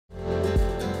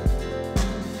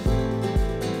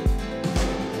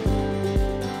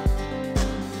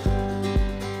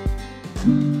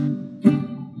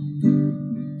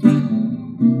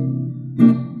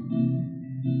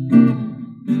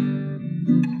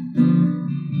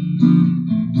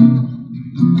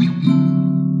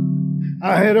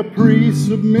had a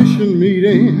pre-submission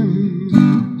meeting,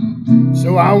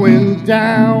 so I went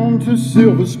down to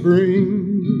Silver Springs.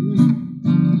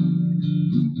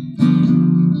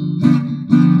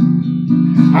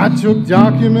 I took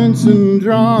documents and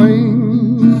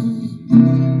drawings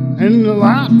and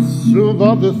lots of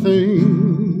other things.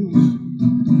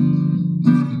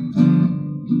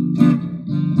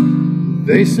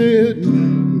 They said,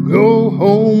 "Go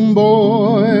home,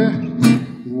 boy,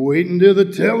 wait until the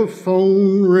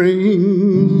telephone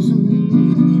rings."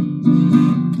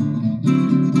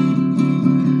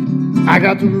 I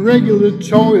got the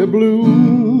regulatory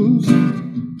blues,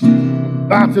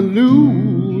 about to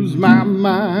lose my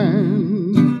mind.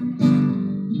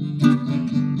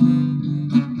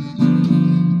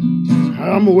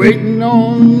 I'm waiting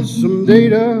on some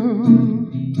data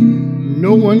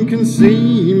no one can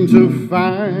seem to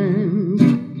find.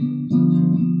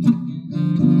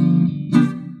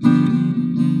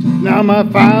 Now my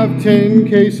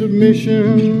 510K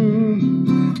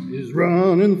submission is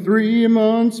running 3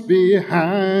 months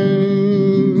behind.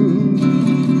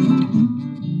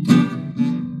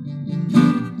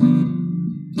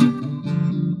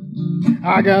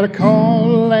 I got a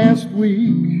call last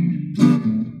week,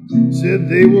 said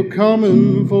they were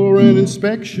coming for an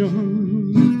inspection.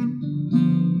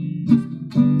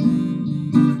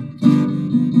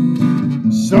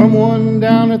 Someone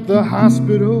down at the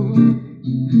hospital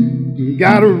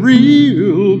got a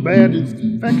real bad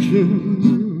infection.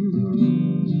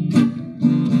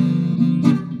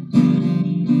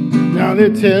 Now they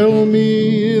tell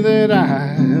me that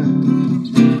I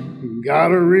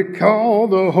gotta recall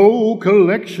the whole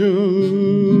collection.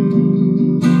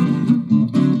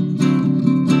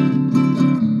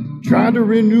 Tried to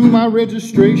renew my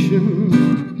registration,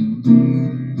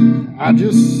 I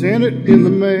just sent it in the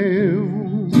mail.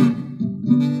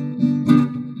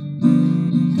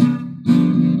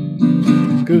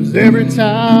 Cause every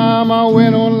time I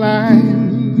went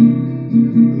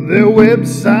online, their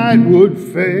website would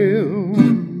fail.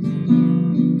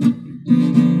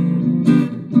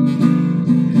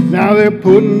 Now they're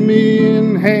putting me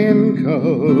in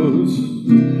handcuffs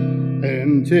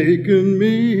and taking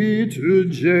me to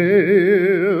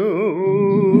jail.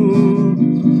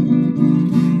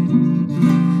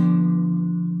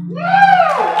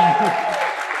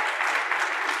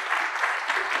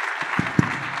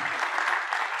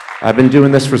 I've been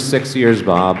doing this for 6 years,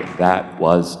 Bob. That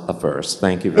was a first.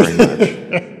 Thank you very much.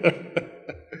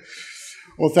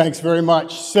 Well, thanks very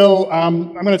much. So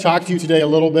I'm going to talk to you today a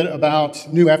little bit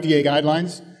about new FDA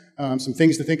guidelines, some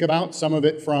things to think about, some of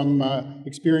it from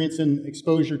experience and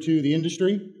exposure to the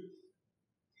industry.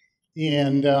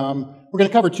 And we're going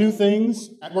to cover two things.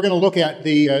 We're going to look at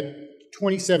the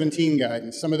 2017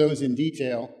 guidance, some of those in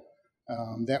detail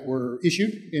that were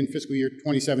issued in fiscal year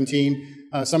 2017,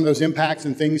 some of those impacts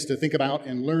and things to think about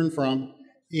and learn from.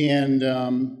 And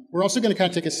we're also going to kind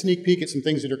of take a sneak peek at some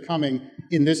things that are coming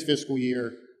in this fiscal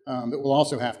year that we'll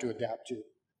also have to adapt to.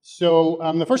 So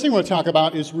the first thing I want to talk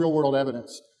about is real-world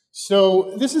evidence.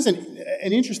 So this is an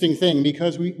interesting thing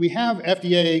because we have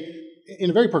FDA in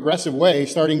a very progressive way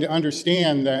starting to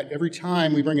understand that every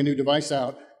time we bring a new device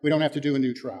out, we don't have to do a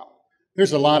new trial.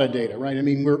 There's a lot of data, right? I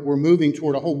mean, we're moving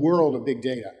toward a whole world of big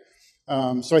data.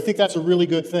 So I think that's a really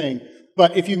good thing.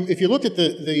 But if you look at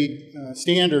the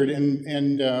standard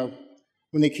and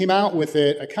when they came out with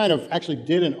it, I kind of actually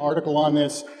did an article on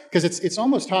this because it's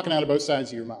almost talking out of both sides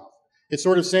of your mouth. It's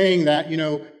sort of saying that, you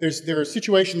know, there are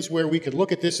situations where we could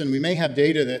look at this and we may have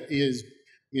data that is,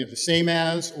 you know, the same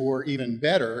as or even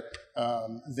better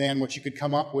than what you could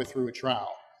come up with through a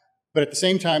trial. But at the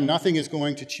same time, nothing is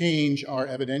going to change our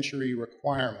evidentiary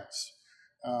requirements.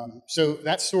 So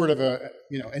that's sort of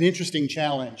an interesting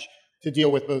challenge to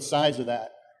deal with both sides of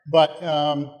that. But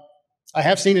I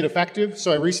have seen it effective,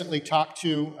 so I recently talked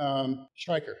to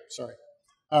Stryker,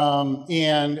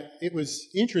 and it was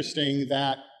interesting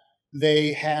that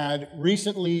they had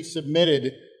recently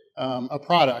submitted a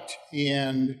product,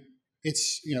 and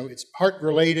it's heart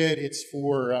related. It's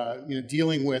for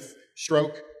dealing with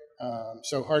stroke,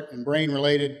 so heart and brain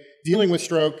related, dealing with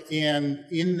stroke, and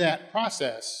in that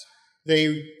process,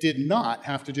 they did not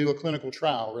have to do a clinical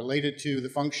trial related to the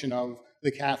function of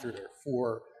the catheter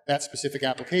for that specific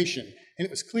application. And it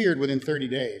was cleared within 30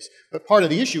 days. But part of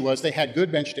the issue was they had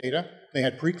good bench data, they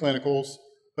had preclinicals,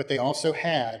 but they also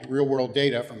had real-world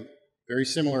data from very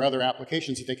similar other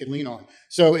applications that they could lean on.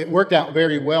 So it worked out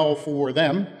very well for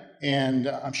them, and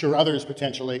I'm sure others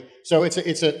potentially. So it's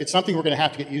something we're going to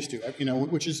have to get used to,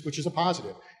 which is a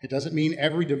positive. It doesn't mean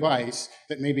every device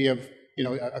that may be of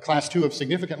a class 2 of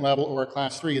significant level or a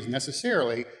class 3 is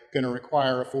necessarily going to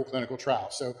require a full clinical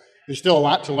trial. So There's still a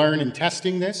lot to learn in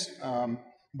testing this,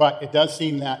 but it does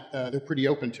seem that they're pretty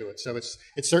open to it. So it's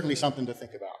certainly something to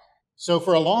think about. So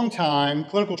for a long time,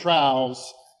 clinical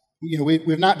trials,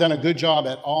 we've not done a good job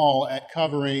at all at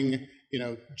covering,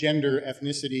 gender,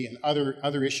 ethnicity, and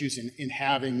other issues in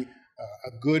having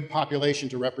a good population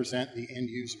to represent the end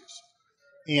users.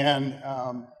 And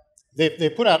they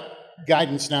put out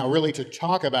guidance now really to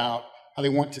talk about how they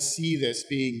want to see this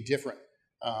being different.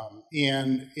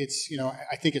 And it's,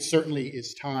 I think it certainly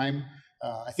is time.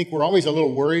 I think we're always a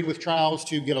little worried with trials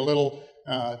to get a little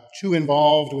too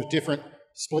involved with different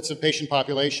splits of patient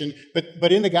population,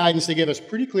 but in the guidance they give us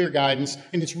pretty clear guidance,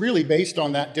 and it's really based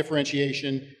on that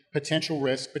differentiation, potential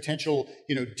risk, potential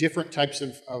different types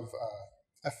of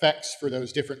effects for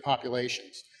those different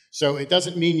populations. So it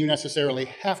doesn't mean you necessarily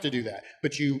have to do that,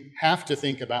 but you have to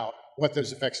think about what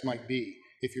those effects might be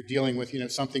if you're dealing with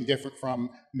something different from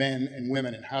men and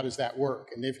women, and how does that work?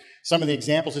 And some of the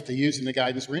examples that they used in the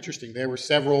guidance were interesting. There were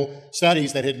several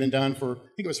studies that had been done for,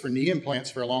 I think it was for knee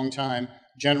implants for a long time.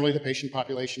 Generally, the patient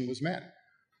population was men.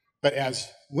 But as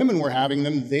women were having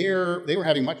them, they were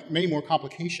having many more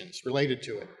complications related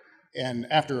to it. And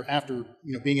after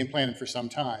being implanted for some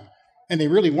time. And they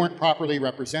really weren't properly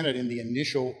represented in the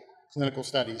initial clinical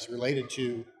studies related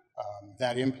to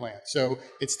that implant. So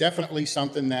it's definitely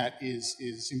something that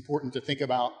is important to think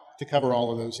about to cover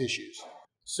all of those issues.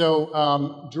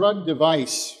 So drug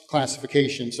device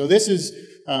classification. So this is,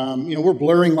 we're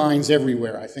blurring lines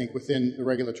everywhere, I think, within the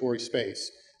regulatory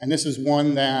space. And this is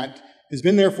one that has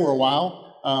been there for a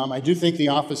while. I do think the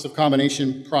Office of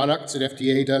Combination Products at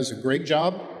FDA does a great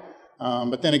job.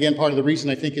 But then again, part of the reason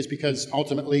I think is because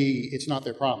ultimately it's not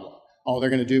their problem. All they're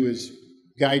going to do is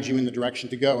guide you in the direction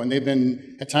to go. And they've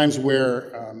been, at times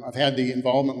where I've had the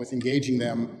involvement with engaging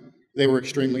them, they were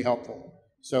extremely helpful.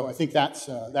 So I think that's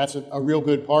a real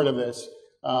good part of this.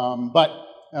 But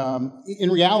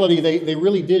in reality, they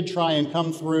really did try and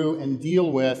come through and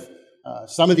deal with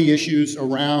some of the issues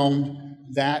around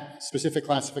that specific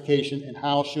classification and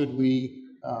how should we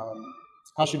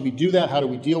do that? How do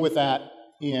we deal with that?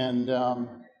 And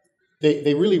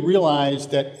they really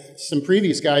realized that some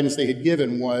previous guidance they had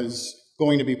given was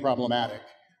going to be problematic,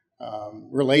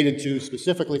 related to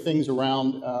specifically things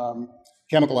around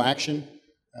chemical action.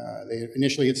 They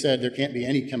initially had said there can't be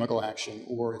any chemical action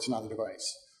or it's not a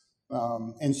device.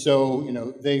 And so,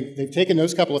 they've taken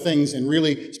those couple of things and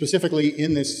really specifically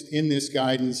in this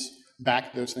guidance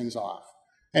backed those things off.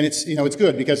 And it's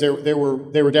good because there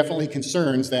were definitely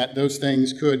concerns that those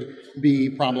things could be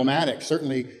problematic.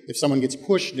 Certainly, if someone gets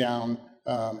pushed down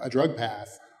a drug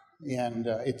path and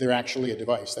if they're actually a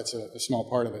device, that's a small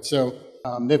part of it. So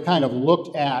they've kind of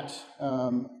looked at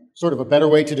sort of a better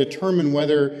way to determine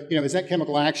whether is that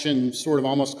chemical action sort of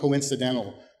almost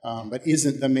coincidental, but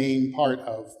isn't the main part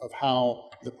of how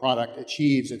the product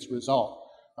achieves its result.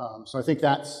 So I think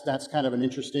that's kind of an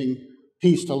interesting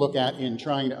piece to look at in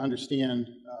trying to understand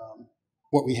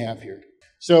what we have here.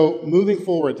 So moving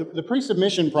forward, the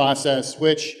pre-submission process,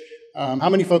 which, how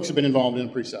many folks have been involved in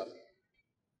a pre-sub?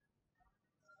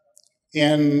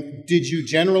 And did you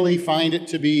generally find it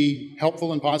to be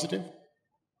helpful and positive?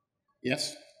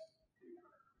 Yes?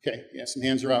 Okay, yeah, some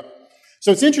hands are up.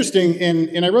 So it's interesting,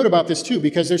 and I wrote about this too,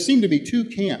 because there seem to be two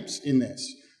camps in this.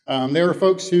 There are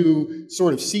folks who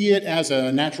sort of see it as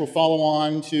a natural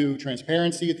follow-on to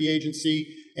transparency at the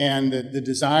agency and the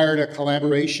desire to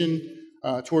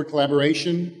toward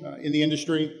collaboration in the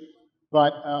industry.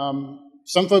 But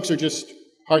some folks are just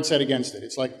hard set against it.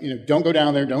 It's like, don't go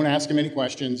down there, don't ask them any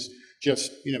questions,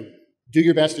 just, do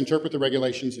your best, interpret the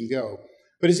regulations and go.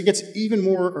 But as it gets even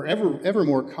more or ever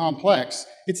more complex,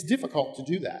 it's difficult to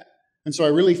do that. And so I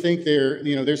really think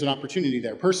there's an opportunity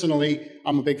there. Personally,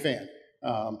 I'm a big fan.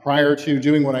 Prior to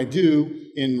doing what I do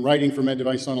in writing for Med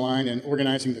Device Online and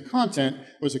organizing the content,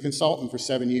 I was a consultant for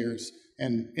 7 years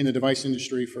and in the device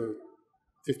industry for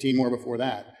 15 more before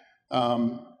that.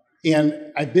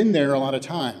 And I've been there a lot of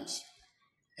times.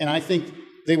 And I think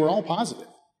they were all positive.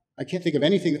 I can't think of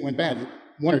anything that went bad.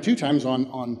 One or two times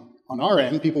on our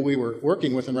end, people we were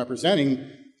working with and representing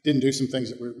didn't do some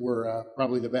things that were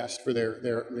probably the best for their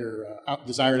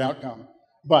desired outcome.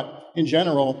 But in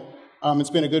general,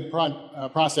 it's been a good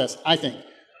process, I think.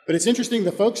 But it's interesting,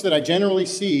 the folks that I generally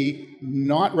see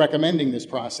not recommending this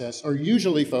process are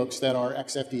usually folks that are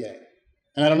ex-FDA.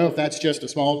 And I don't know if that's just a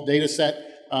small data set,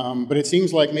 but it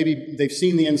seems like maybe they've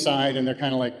seen the inside and they're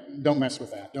kind of like, don't mess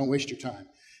with that, don't waste your time.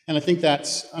 And I think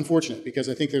that's unfortunate because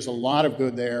I think there's a lot of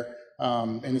good there.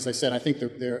 And as I said, I think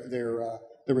the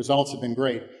results have been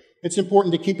great. It's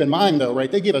important to keep in mind though,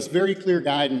 right, they give us very clear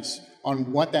guidance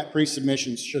on what that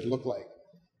pre-submission should look like.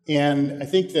 And I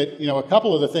think that, a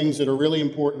couple of the things that are really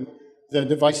important, the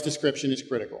device description is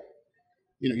critical.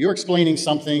 You're explaining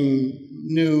something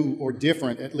new or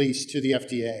different, at least, to the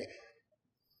FDA.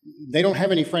 They don't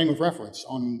have any frame of reference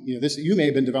on, this. You may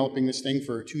have been developing this thing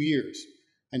for 2 years,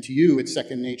 and to you, it's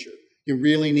second nature. You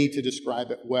really need to describe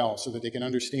it well so that they can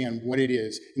understand what it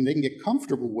is, and they can get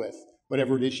comfortable with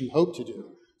whatever it is you hope to do.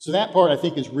 So that part, I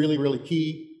think, is really, really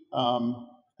key.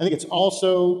 I think it's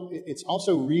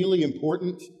also really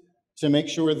important to make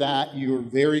sure that you're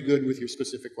very good with your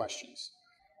specific questions.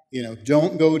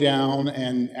 Don't go down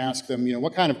and ask them,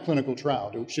 what kind of clinical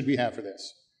trial should we have for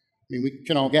this? I mean, we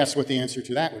can all guess what the answer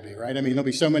to that would be, right? I mean, there'll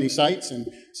be so many sites and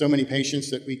so many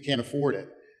patients that we can't afford it.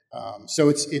 So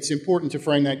it's important to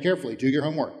frame that carefully. Do your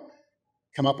homework.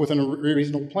 Come up with a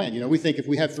reasonable plan. We think if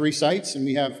we have 3 sites and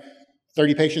we have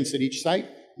 30 patients at each site,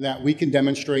 that we can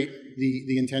demonstrate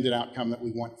the intended outcome that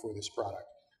we want for this product.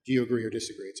 Do you agree or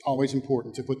disagree? It's always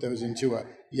important to put those into a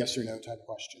yes or no type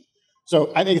question.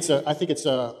 So I think it's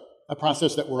a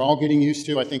process that we're all getting used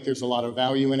to. I think there's a lot of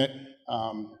value in it.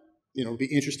 It'll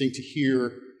be interesting to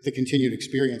hear the continued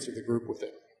experience of the group with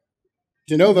it.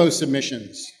 De novo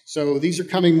submissions. So these are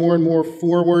coming more and more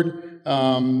forward.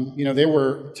 There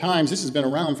were times, this has been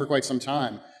around for quite some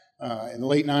time, in the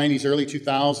late 90s, early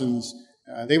 2000s,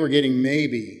 they were getting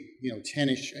maybe,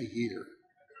 10-ish a year.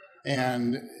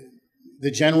 And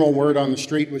the general word on the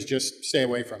street was just stay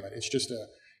away from it. It's just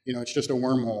a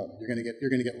wormhole. You're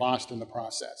going to get lost in the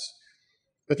process.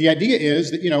 But the idea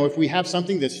is that, if we have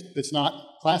something that's not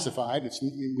classified,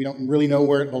 we don't really know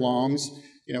where it belongs,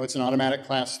 it's an automatic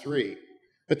class 3.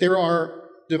 But there are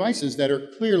devices that are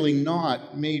clearly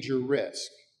not major risk.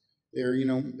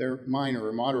 They're minor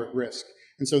or moderate risk.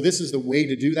 And so this is the way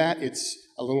to do that. It's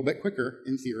a little bit quicker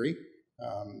in theory.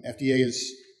 FDA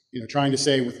is trying to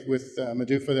say with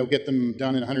Medufa, they'll get them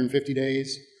done in 150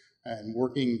 days and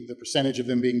working the percentage of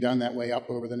them being done that way up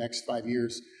over the next 5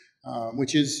 years,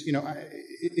 which is,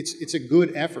 it's a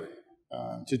good effort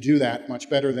to do that, much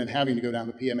better than having to go down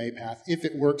the PMA path if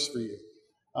it works for you.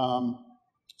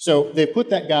 So they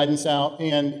put that guidance out,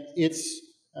 and it's,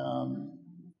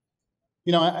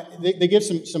 they give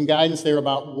some guidance there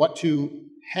about what to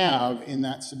have in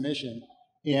that submission,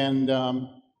 and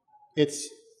it's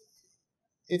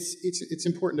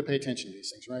important to pay attention to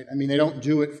these things, right? I mean, they don't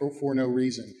do it for no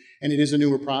reason, and it is a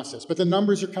newer process, but the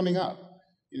numbers are coming up.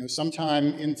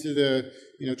 Sometime into the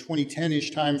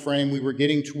 2010-ish time frame, we were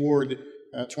getting toward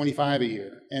 25 a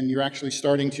year, and you're actually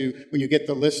starting to, when you get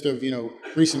the list of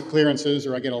recent clearances,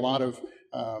 or I get a lot of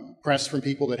press from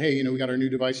people that, hey, we got our new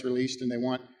device released and they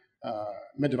want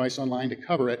MedDevice Online to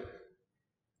cover it.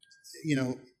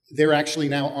 There actually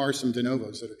now are some de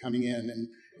novos that are coming in, and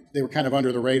they were kind of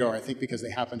under the radar, I think, because they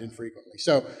happened infrequently.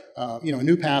 So, a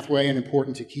new pathway, and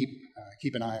important to keep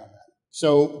an eye on that.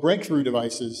 So, breakthrough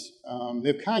devices,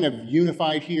 they've kind of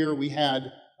unified here. We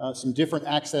had some different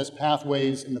access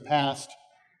pathways in the past.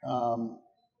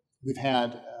 We've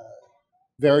had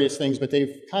various things, but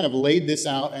they've kind of laid this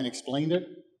out and explained it,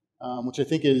 which I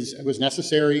think was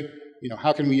necessary.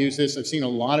 How can we use this? I've seen a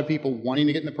lot of people wanting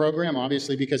to get in the program,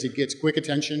 obviously, because it gets quick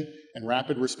attention and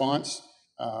rapid response,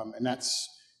 and that's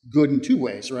good in 2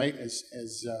 ways, right? As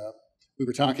we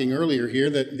were talking earlier here,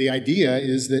 that the idea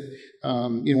is that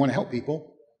you want to help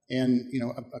people, and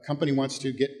a company wants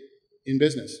to get in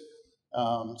business.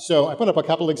 So I put up a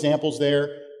couple examples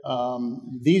there.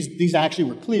 These actually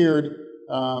were cleared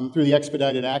through the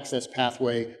expedited access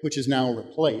pathway, which is now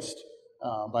replaced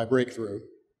by breakthrough.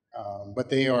 But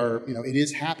they are, it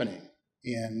is happening,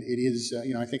 and it is,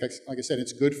 I think, like I said,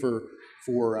 it's good for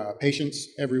patients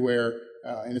everywhere,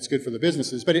 and it's good for the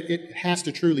businesses. But it has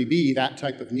to truly be that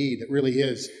type of need that really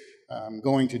is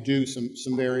going to do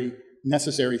some very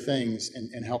necessary things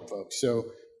and help folks. So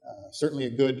certainly a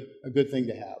good thing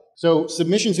to have. So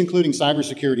submissions, including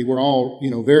cybersecurity, we're all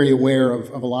very aware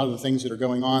of a lot of the things that are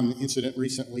going on. The incident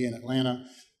recently in Atlanta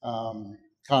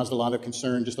caused a lot of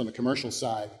concern just on the commercial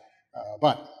side.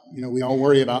 But we all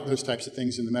worry about those types of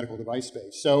things in the medical device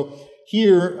space. So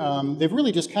here, they've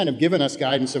really just kind of given us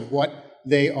guidance of what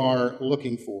they are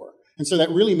looking for. And so that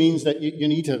really means that you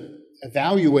need to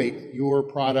evaluate your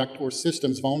product or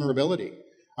system's vulnerability,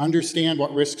 understand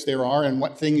what risks there are and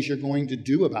what things you're going to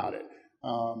do about it.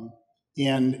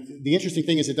 And the interesting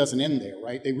thing is it doesn't end there,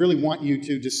 right? They really want you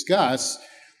to discuss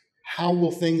how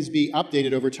will things be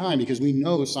updated over time, because we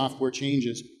know software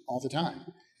changes all the time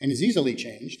and is easily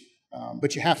changed.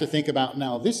 But you have to think about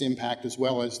now this impact as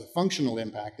well as the functional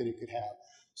impact that it could have.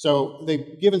 So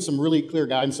they've given some really clear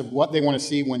guidance of what they want to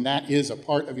see when that is a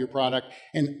part of your product.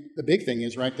 And the big thing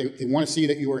is, right, they want to see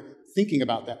that you are thinking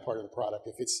about that part of the product.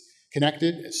 If it's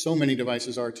connected, as so many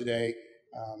devices are today,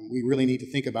 we really need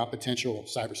to think about potential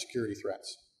cybersecurity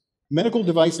threats. Medical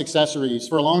device accessories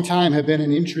for a long time have been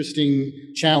an interesting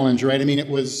challenge, right? I mean, it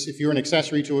was, if you're an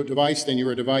accessory to a device, then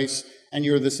you're a device, and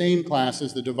you're the same class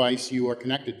as the device you are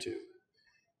connected to.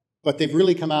 But they've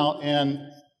really come out and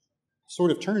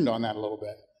sort of turned on that a little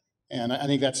bit. And I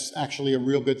think that's actually a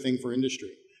real good thing for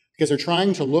industry, because they're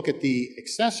trying to look at the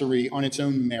accessory on its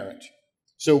own merit.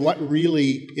 So what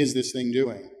really is this thing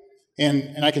doing?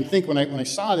 And I can think when I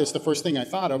saw this, the first thing I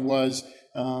thought of was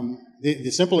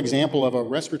the simple example of a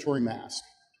respiratory mask.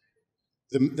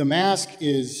 The mask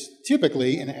is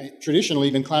typically and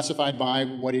traditionally been classified by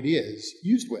what it is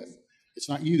used with. It's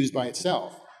not used by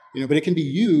itself, but it can be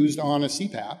used on a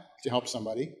CPAP to help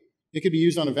somebody. It could be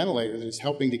used on a ventilator that is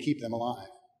helping to keep them alive.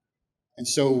 And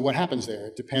so what happens there?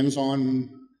 It depends on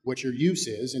what your use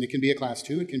is, and it can be a class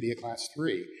 2, it can be a class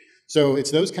 3. So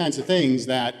it's those kinds of things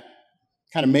that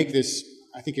kind of make this,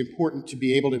 I think, important to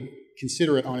be able to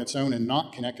consider it on its own and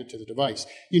not connect it to the device.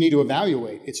 You need to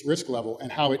evaluate its risk level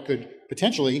and how it could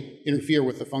potentially interfere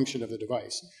with the function of the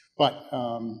device. But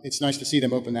it's nice to see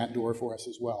them open that door for us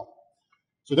as well.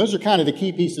 So those are kind of the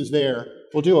key pieces there.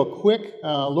 We'll do a quick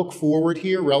look forward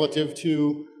here relative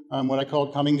to what I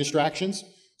called coming distractions.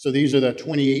 So these are the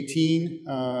 2018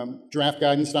 draft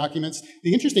guidance documents.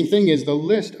 The interesting thing is the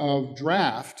list of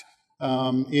draft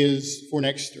is for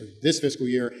this fiscal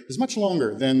year is much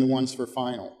longer than the ones for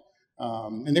final.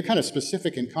 And they're kind of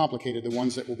specific and complicated, the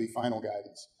ones that will be final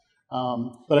guidance.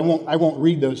 But I won't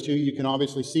read those to you. You can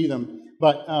obviously see them.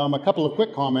 But a couple of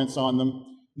quick comments on them.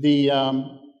 The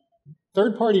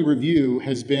third-party review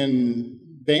has been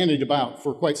bandied about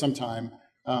for quite some time.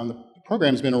 The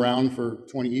program's been around for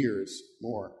 20 years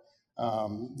more.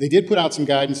 They did put out some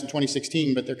guidance in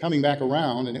 2016, but they're coming back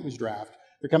around, and it was draft.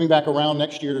 They're coming back around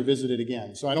next year to visit it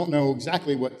again. So I don't know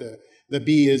exactly what the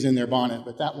bee is in their bonnet,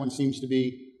 but that one seems to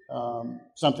be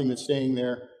something that's staying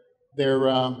there. They're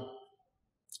going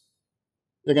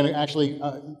to actually,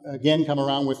 again, come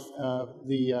around with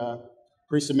the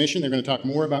pre-submission. They're going to talk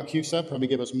more about QSub, probably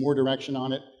give us more direction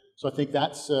on it. So I think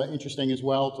that's interesting as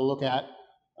well to look at.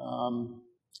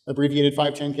 Abbreviated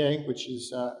 510K, which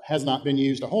has not been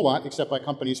used a whole lot except by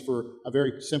companies for a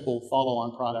very simple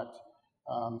follow-on product.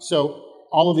 So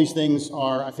all of these things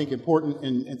are, I think, important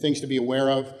and things to be aware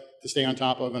of, to stay on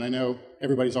top of, and I know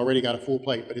everybody's already got a full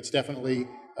plate, but it's definitely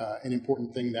an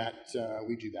important thing that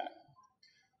we do that.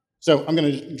 So I'm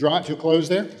going to draw it to a close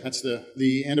there. That's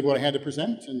the end of what I had to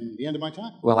present and the end of my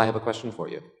time. Well, I have a question for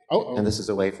you. Oh. And this is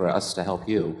a way for us to help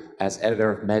you. As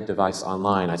editor of Med Device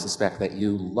Online, I suspect that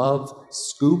you love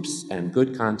scoops and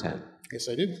good content. Yes,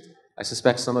 I do. I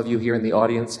suspect some of you here in the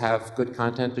audience have good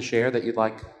content to share that you'd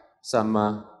like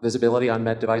some visibility on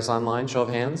Med Device Online. Show of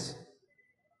hands.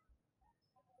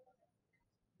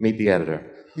 Meet the editor.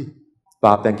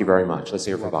 Bob, thank you very much. Let's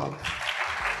hear from Bob.